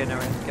 So yeah, now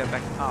we have to go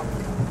back up.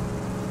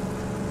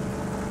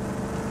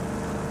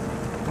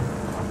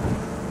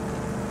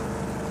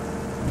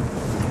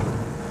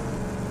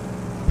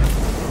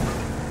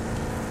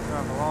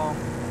 Drive along.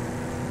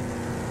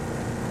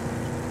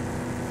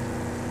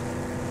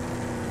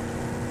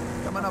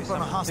 Coming up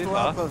on a hostile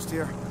outpost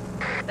here.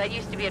 That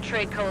used to be a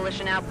trade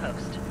coalition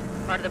outpost,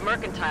 part of the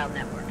mercantile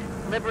network.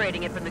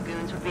 Liberating it from the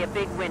goons would be a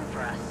big win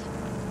for us.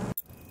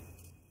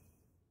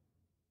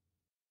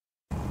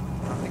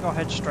 I think I'll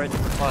head straight to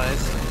the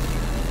place.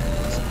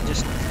 Some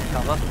distance to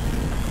cover.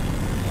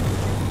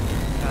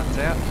 Turns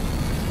out.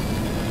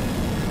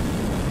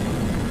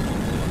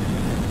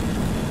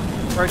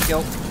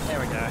 Roadkill. There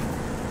we go.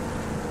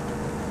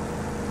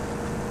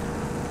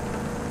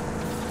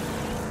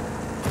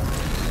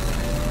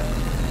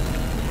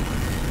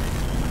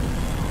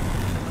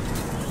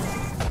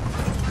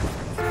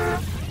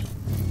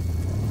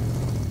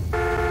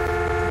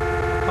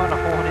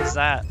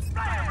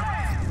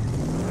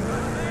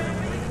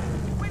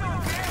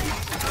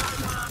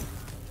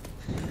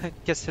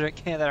 guess they don't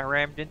care that I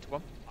rammed into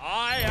him.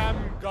 I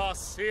am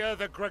Garcia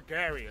the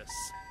Gregarious,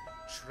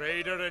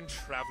 trader and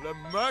traveler,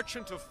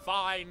 merchant of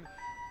fine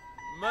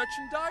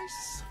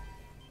merchandise.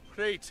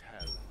 Pray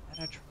tell,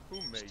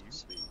 who may you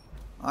be?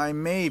 I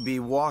may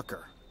be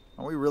Walker.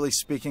 Are we really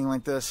speaking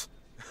like this?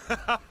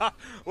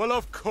 Well,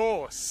 of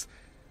course.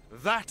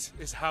 That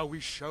is how we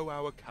show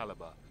our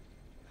caliber.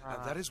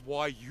 And that is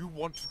why you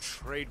want to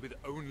trade with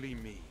only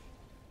me.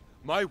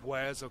 My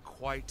wares are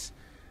quite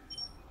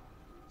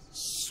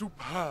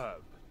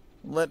superb.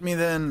 Let me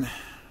then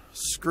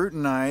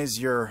scrutinize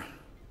your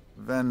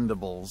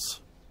vendables.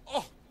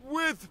 Oh,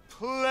 with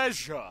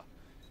pleasure.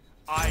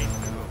 I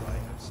know I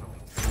have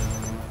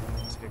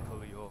something to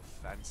tickle your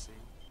fancy.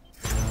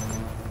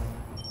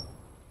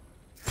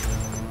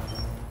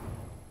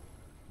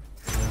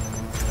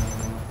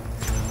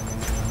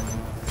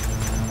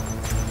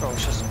 Cool,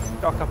 let's just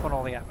stock up on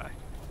all the ammo.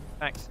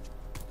 Thanks.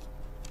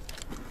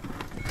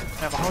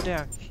 Now if I hold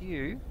down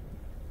Q,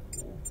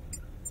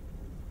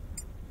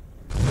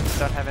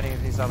 don't have any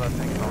of these other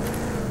things on.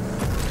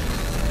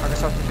 I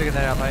guess I'll have to figure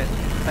that out later,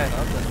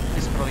 but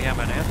just put all the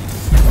ammo now.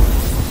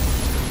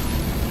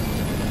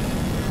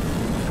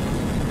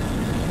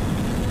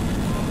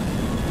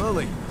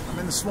 Lily, I'm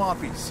in the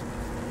Swampies.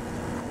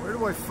 Where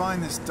do I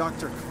find this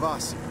Dr.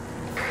 Kvasir?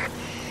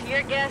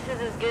 Your guess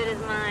is as good as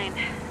mine.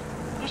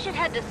 You should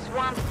head to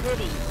Swamp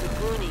City,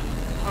 Laguni,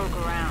 poke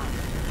around.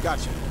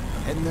 Gotcha.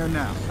 Heading there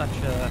now. Such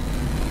a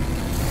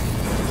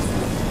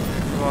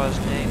guy's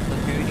name,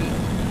 Laguni.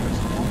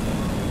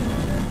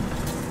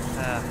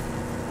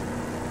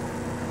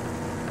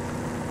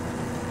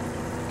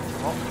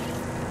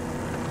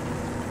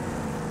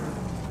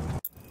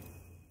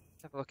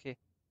 Let's have a look here.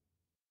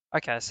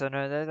 Okay, so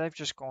no, they've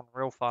just gone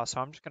real fast,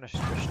 so I'm just going to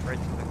go straight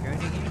to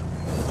Laguni here.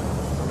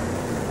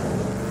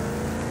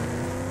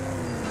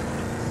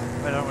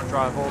 I don't want to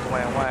drive all the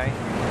way away.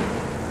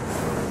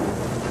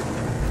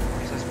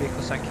 Because those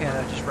vehicles don't care,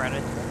 I just ran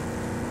into them.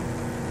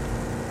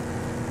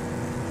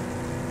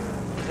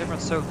 Because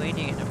everyone's so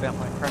lenient about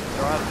my crap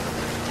driving.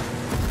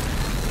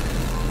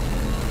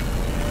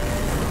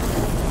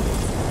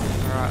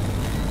 Alright.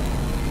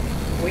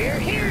 We're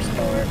here,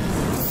 sport.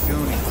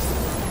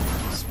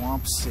 Goonies.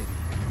 Swamp City.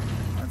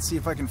 Let's see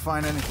if I can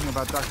find anything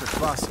about Dr.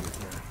 Kvasir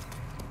here.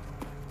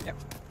 Yep,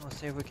 let's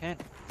see if we can.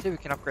 See if we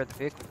can upgrade the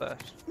vehicle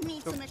first.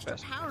 Need some extra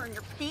power in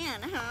your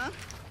pan, huh?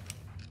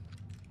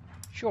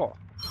 Sure.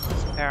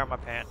 Let's power my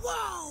pan.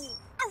 Whoa!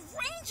 A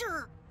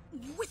ranger!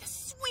 With a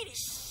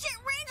Swedish shit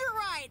ranger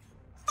ride!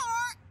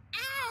 Far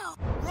out!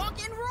 Rock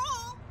and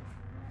roll!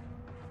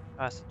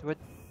 So do I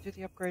do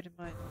the upgrade in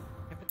my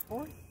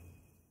inventory?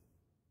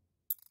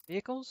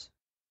 Vehicles?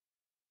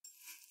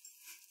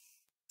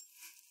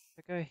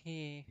 If I go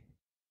here...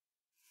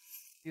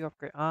 You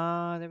upgrade...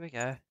 Ah, there we go.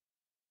 Okay,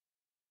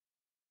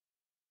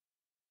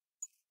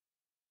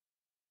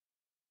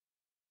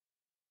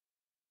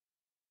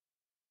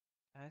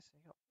 so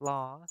you got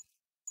blah.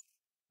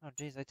 Oh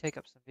geez, they take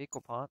up some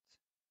vehicle parts.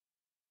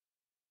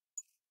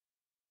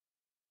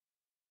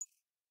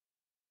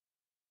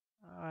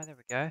 Alright, there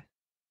we go.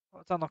 Oh,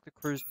 let's unlock the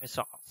cruise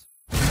missiles.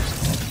 You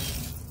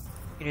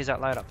can use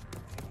that later.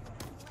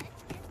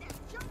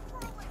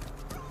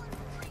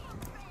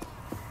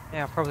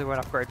 Yeah, I probably won't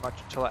upgrade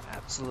much until I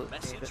absolutely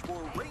need it. Message for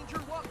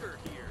Ranger Walker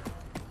here.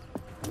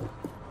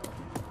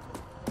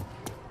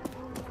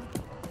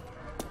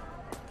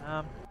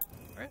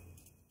 Right.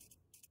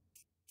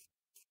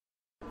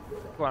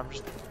 Well, I'm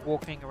just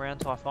walking around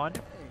till I find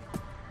him.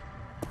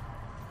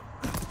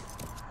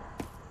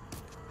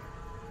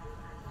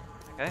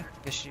 Okay, I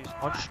guess you use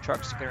monster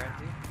trucks to get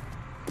around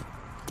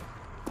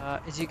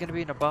here. Is he going to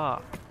be in a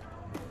bar?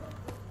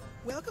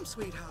 Welcome,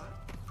 sweetheart.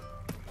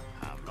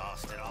 I've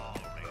lost it all,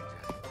 Ranger.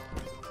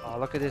 Oh,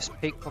 look at this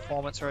peak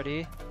performance right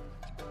here.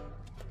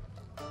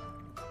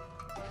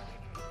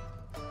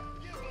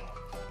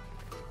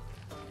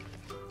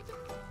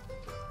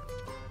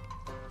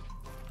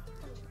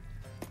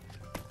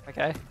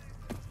 Okay.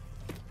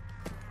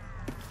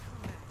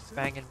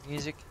 Banging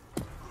music.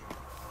 I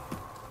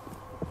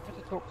have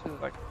to talk to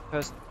like the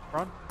person in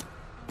front?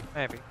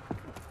 Maybe.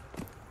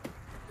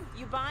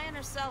 You buying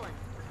or selling?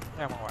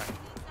 Yeah, I'm away.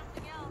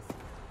 Something else.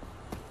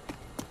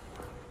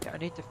 Yeah, I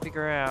need to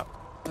figure out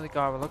who the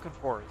guy we're looking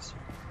for is.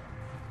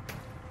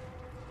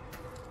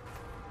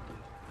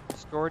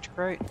 Storage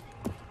crate?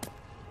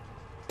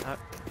 No.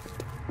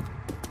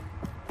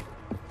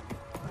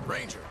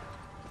 Ranger.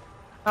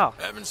 Oh.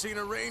 Haven't seen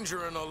a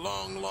ranger in a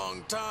long,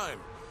 long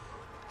time.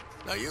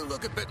 Now you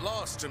look a bit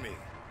lost to me.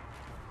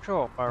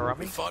 Sure, my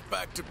rummy. We fought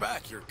back to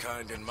back, your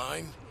kind and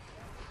mine.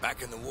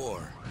 Back in the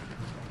war.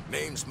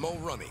 Name's Mo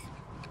Rummy.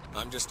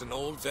 I'm just an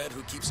old vet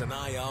who keeps an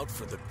eye out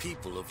for the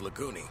people of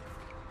Laguni.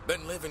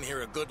 Been living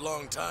here a good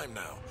long time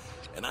now,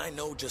 and I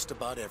know just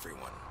about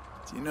everyone.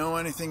 Do you know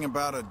anything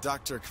about a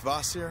Dr.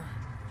 Kvasir?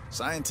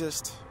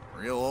 Scientist?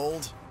 Real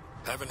old?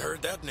 Haven't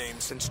heard that name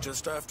since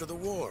just after the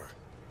war.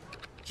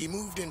 He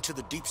moved into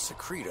the deep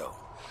secreto,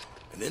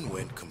 and then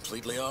went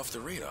completely off the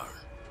radar.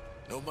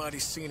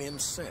 Nobody's seen him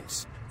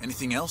since.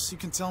 Anything else you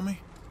can tell me?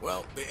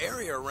 Well, the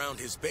area around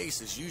his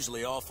base is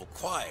usually awful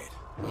quiet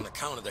on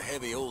account of the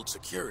heavy old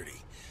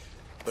security.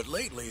 But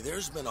lately,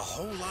 there's been a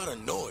whole lot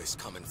of noise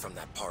coming from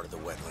that part of the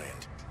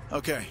wetland.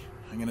 Okay,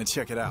 I'm gonna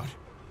check it out.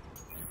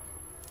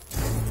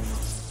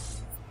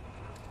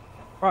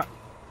 Right.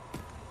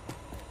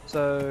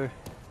 So,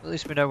 at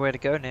least we know where to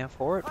go now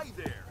for it. Hi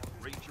there,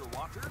 Ranger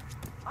Walker.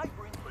 I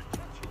bring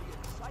potentially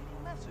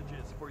exciting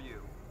messages for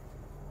you.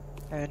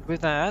 And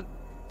with that,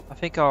 I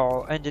think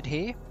I'll end it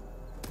here.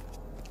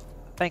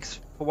 Thanks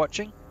for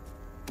watching.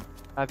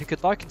 If you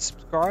could like and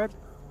subscribe,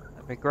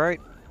 that'd be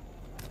great.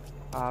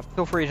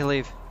 Feel free to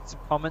leave some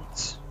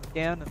comments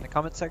down in the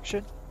comment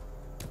section,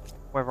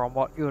 whether on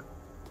what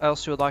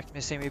else you would like me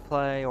to see me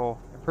play or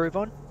improve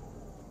on.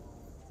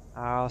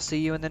 I'll see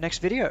you in the next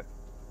video.